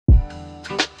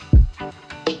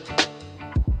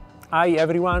Hi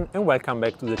everyone and welcome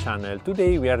back to the channel.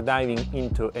 Today we are diving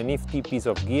into a nifty piece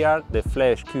of gear, the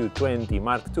FlashQ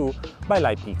Q20II by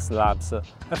LightPix Labs.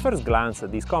 At first glance,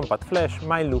 this compact flash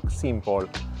might look simple,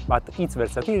 but its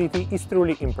versatility is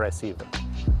truly impressive.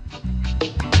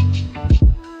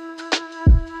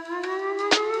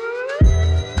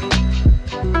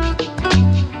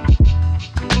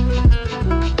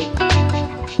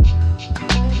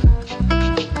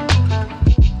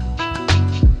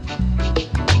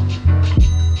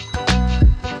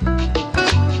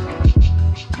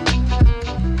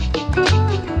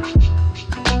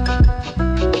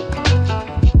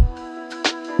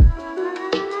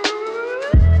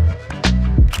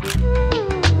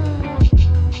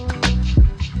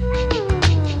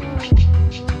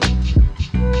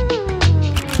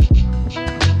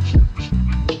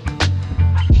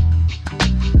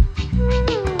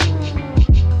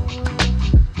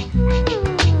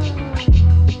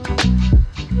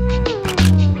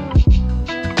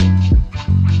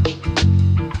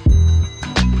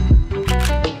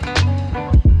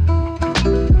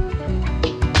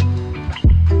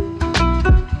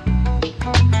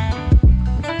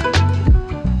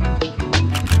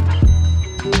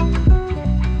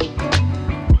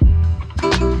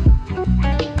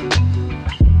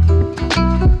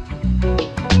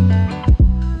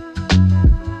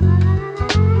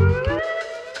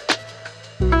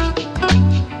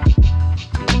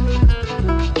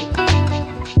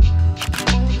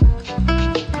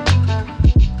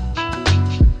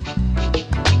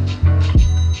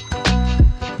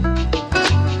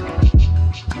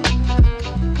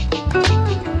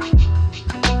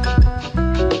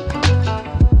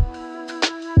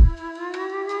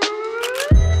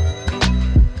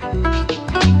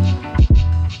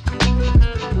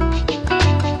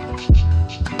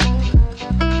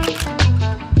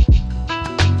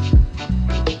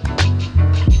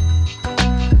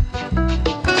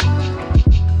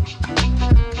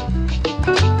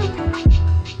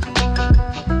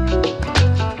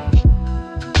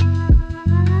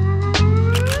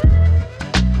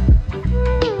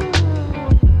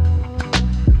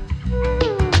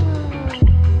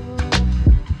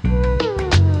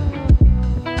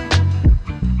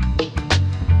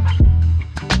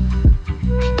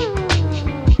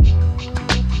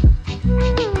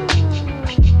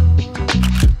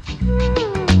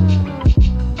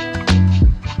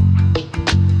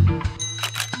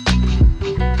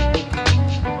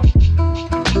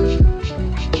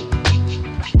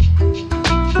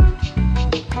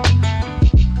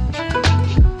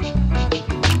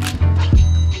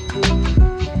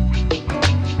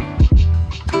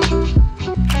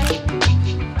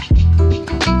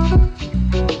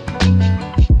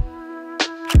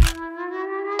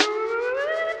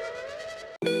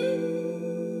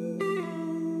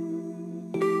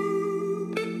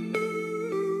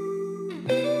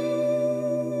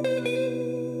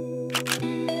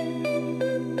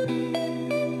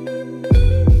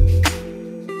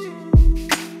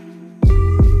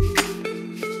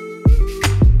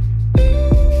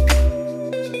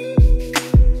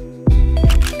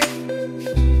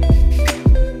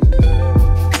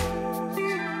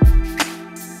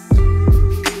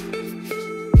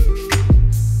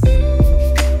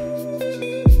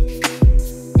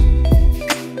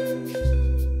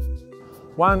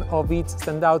 One of its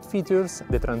standout features,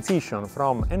 the transition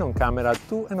from an on-camera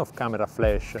to an off-camera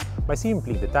flash. By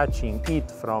simply detaching it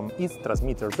from its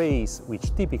transmitter base,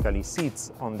 which typically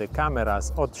sits on the camera's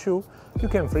hot shoe, you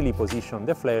can freely position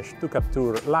the flash to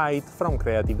capture light from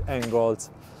creative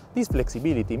angles. This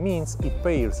flexibility means it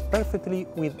pairs perfectly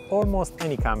with almost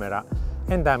any camera,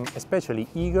 and I'm especially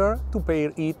eager to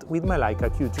pair it with my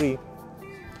Leica Q3.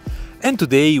 And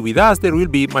today with us there will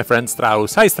be my friend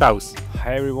Stravss. Hi Stravss!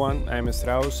 Hi everyone, I'm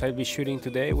Stravss. I'll be shooting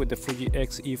today with the Fuji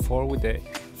XE-4 with the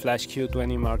FlashQ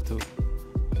Q20II.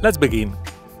 Let's begin!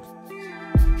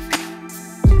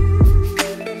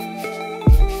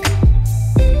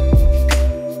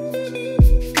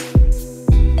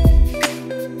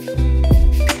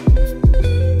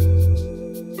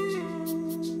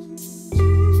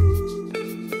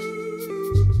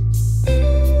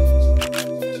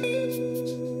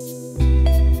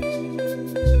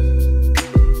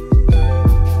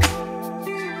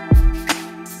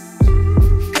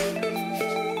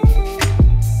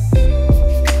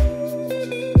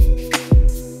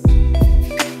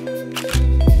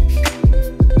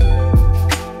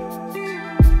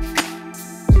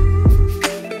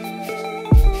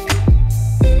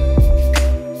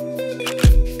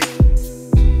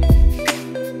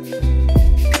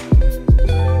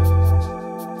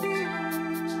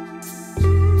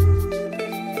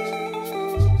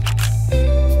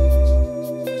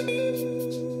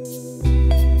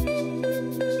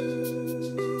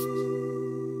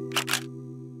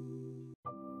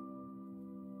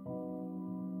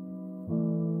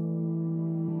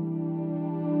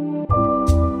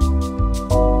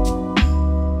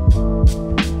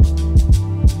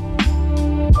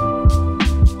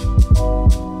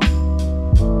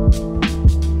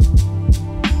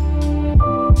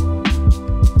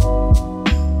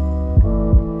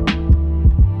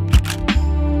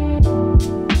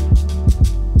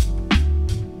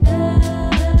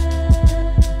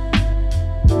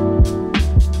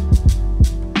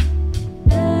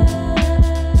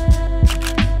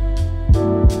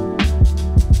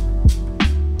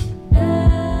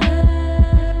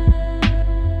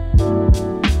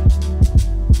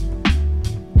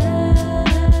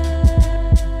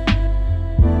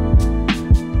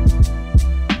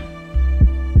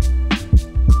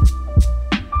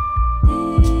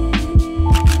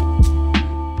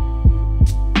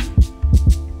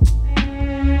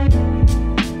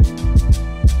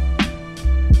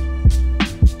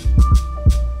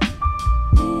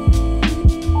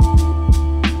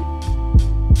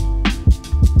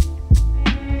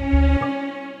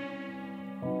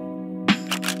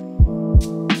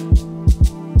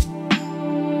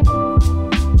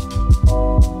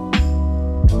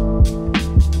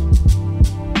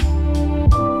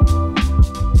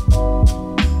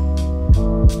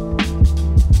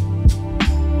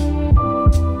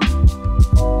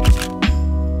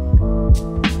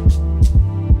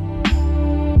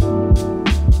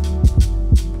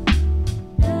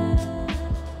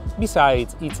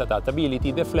 Besides its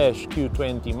adaptability, the FlashQ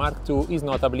Q20II Mark II is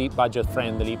notably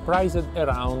budget-friendly, priced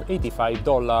around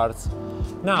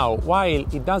 $85. Now, while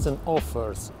it doesn't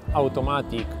offer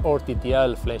automatic or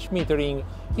TTL flash metering,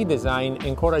 its design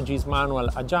encourages manual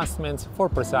adjustments for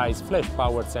precise flash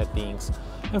power settings,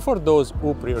 and for those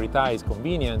who prioritize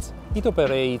convenience, it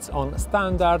operates on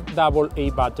standard AA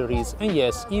batteries and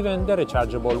yes, even the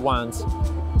rechargeable ones.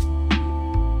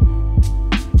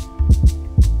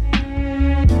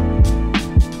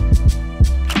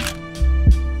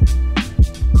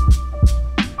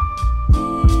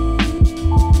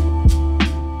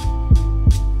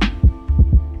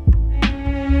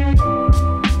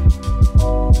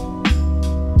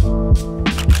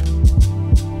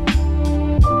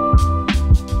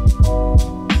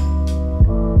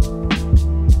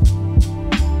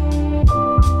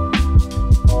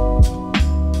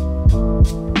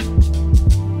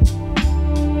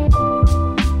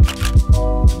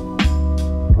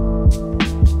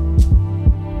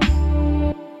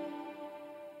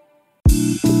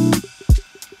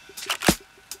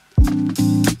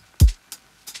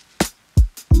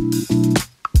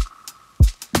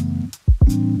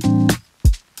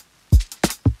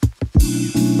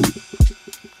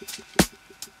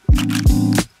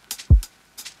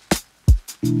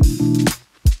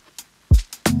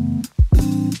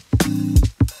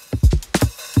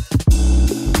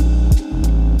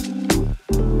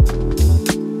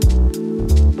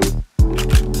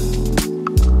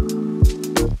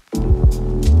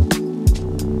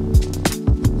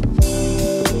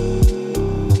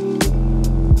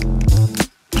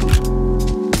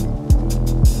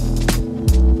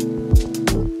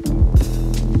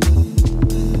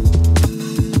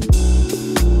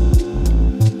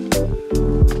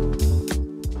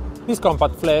 This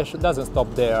compact flash doesn't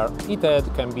stop there. Its head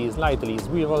can be slightly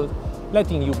swiveled,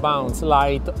 letting you bounce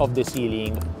light off the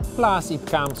ceiling. Plus, it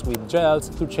comes with gels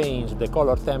to change the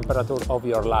color temperature of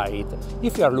your light.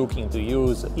 If you are looking to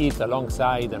use it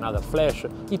alongside another flash,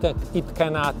 it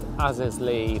can act as a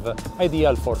slave,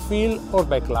 ideal for fill or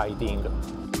backlighting.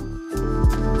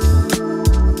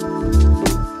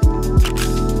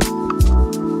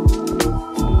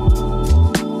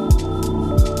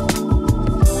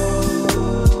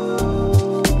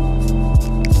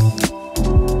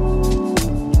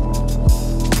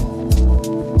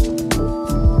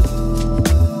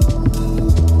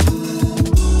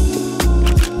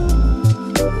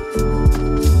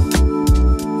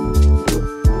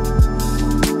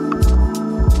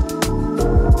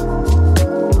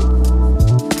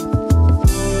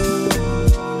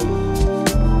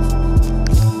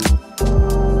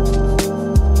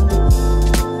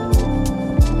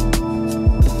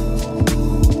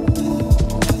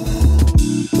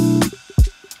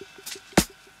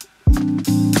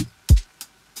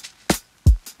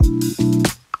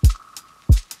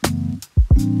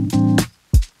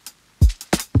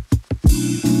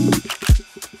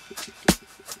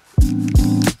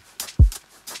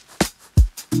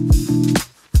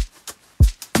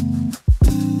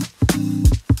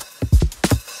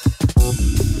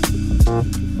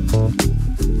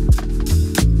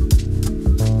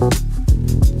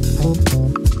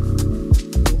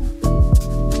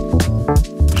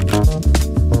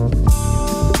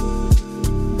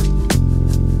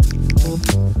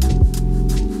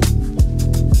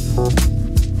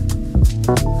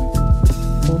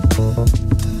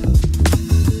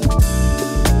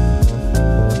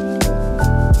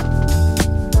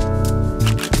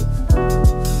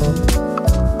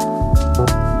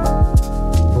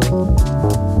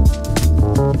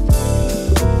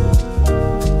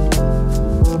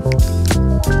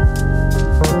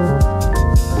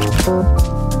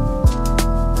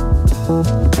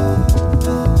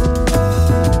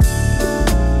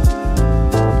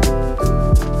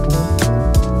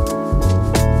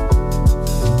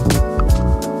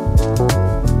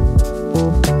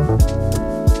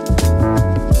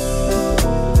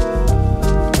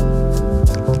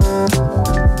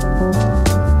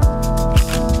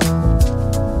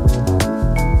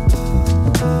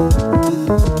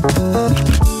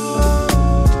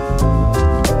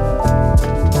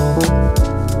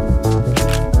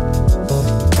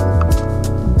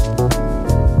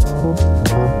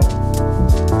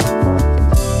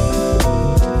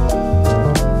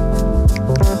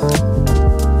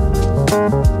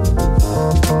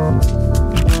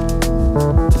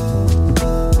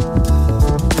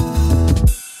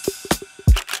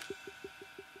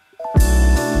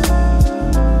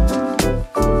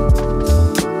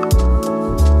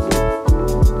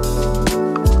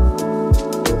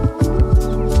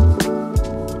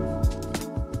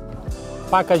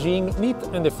 Packaging neat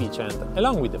and efficient.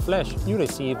 Along with the flash, you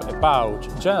receive a pouch,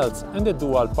 gels and a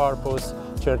dual-purpose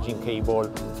charging cable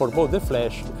for both the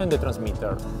flash and the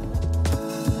transmitter.